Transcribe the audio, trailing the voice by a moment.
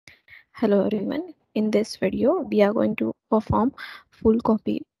Hello everyone. In this video, we are going to perform full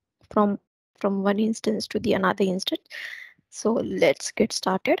copy from one instance to the another instance. So let's get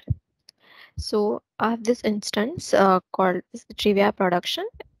started. So I have this instance called Trivia Production,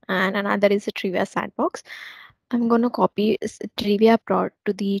 and another is a Trivia Sandbox. I'm going to copy Trivia Prod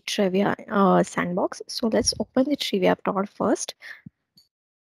to the Trivia Sandbox. So let's open the Trivia Prod first.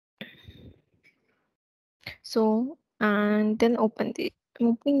 So and then opening the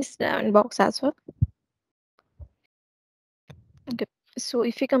Sandbox as well. Okay. So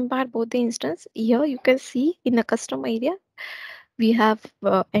if you compare both the instance, here you can see in the custom area, we have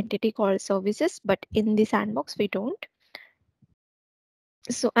entity called services, but in the sandbox, we don't.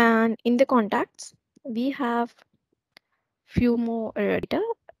 So, and in the contacts, we have few more data,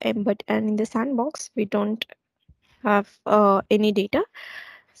 and in the sandbox, we don't have any data.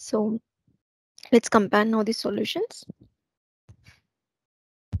 So let's compare now the solutions.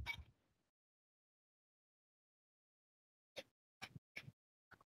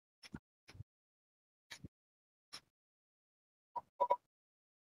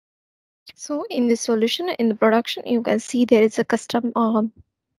 So in the solution, in the production, you can see there is a custom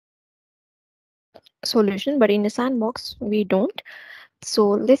solution, but in the sandbox, we don't. So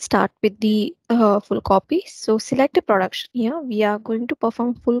let's start with the full copy. So select a production. Here we are going to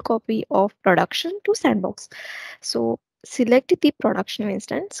perform full copy of production to sandbox. So select the production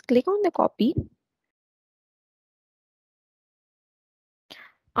instance, click on the copy.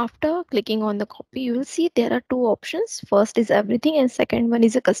 After clicking on the copy, you will see there are two options. First is everything and second one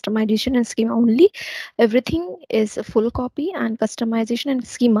is a customization and schema only. Everything is a full copy and customization and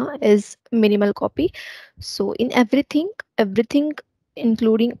schema is minimal copy. So in everything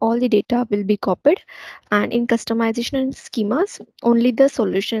including all the data will be copied, and in customization and schemas only the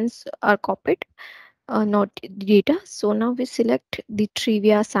solutions are copied, not the data. So now we select the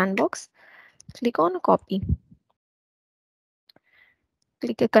Trivia Sandbox, click on copy,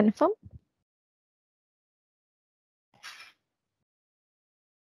 click a confirm.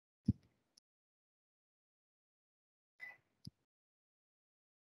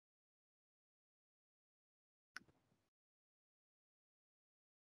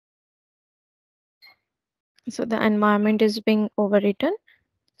 So the environment is being overwritten.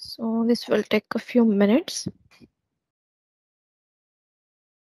 So this will take a few minutes.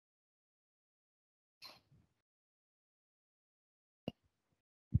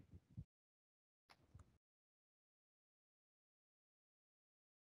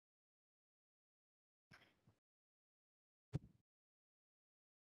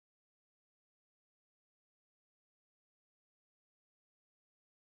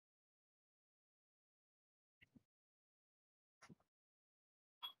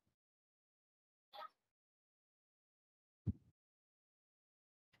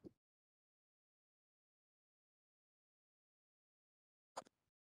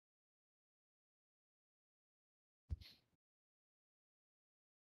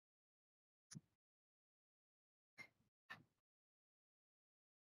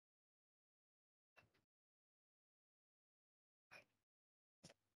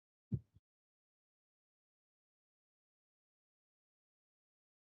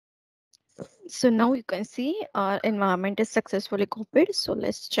 So now you can see our environment is successfully copied. So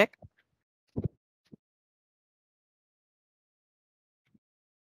let's check.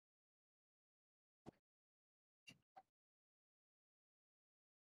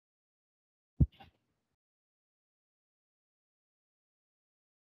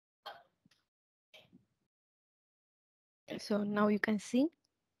 So now you can see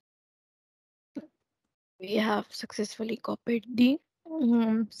we have successfully copied the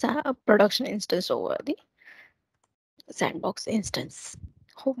production instance over the sandbox instance.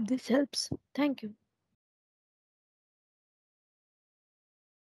 Hope this helps. Thank you.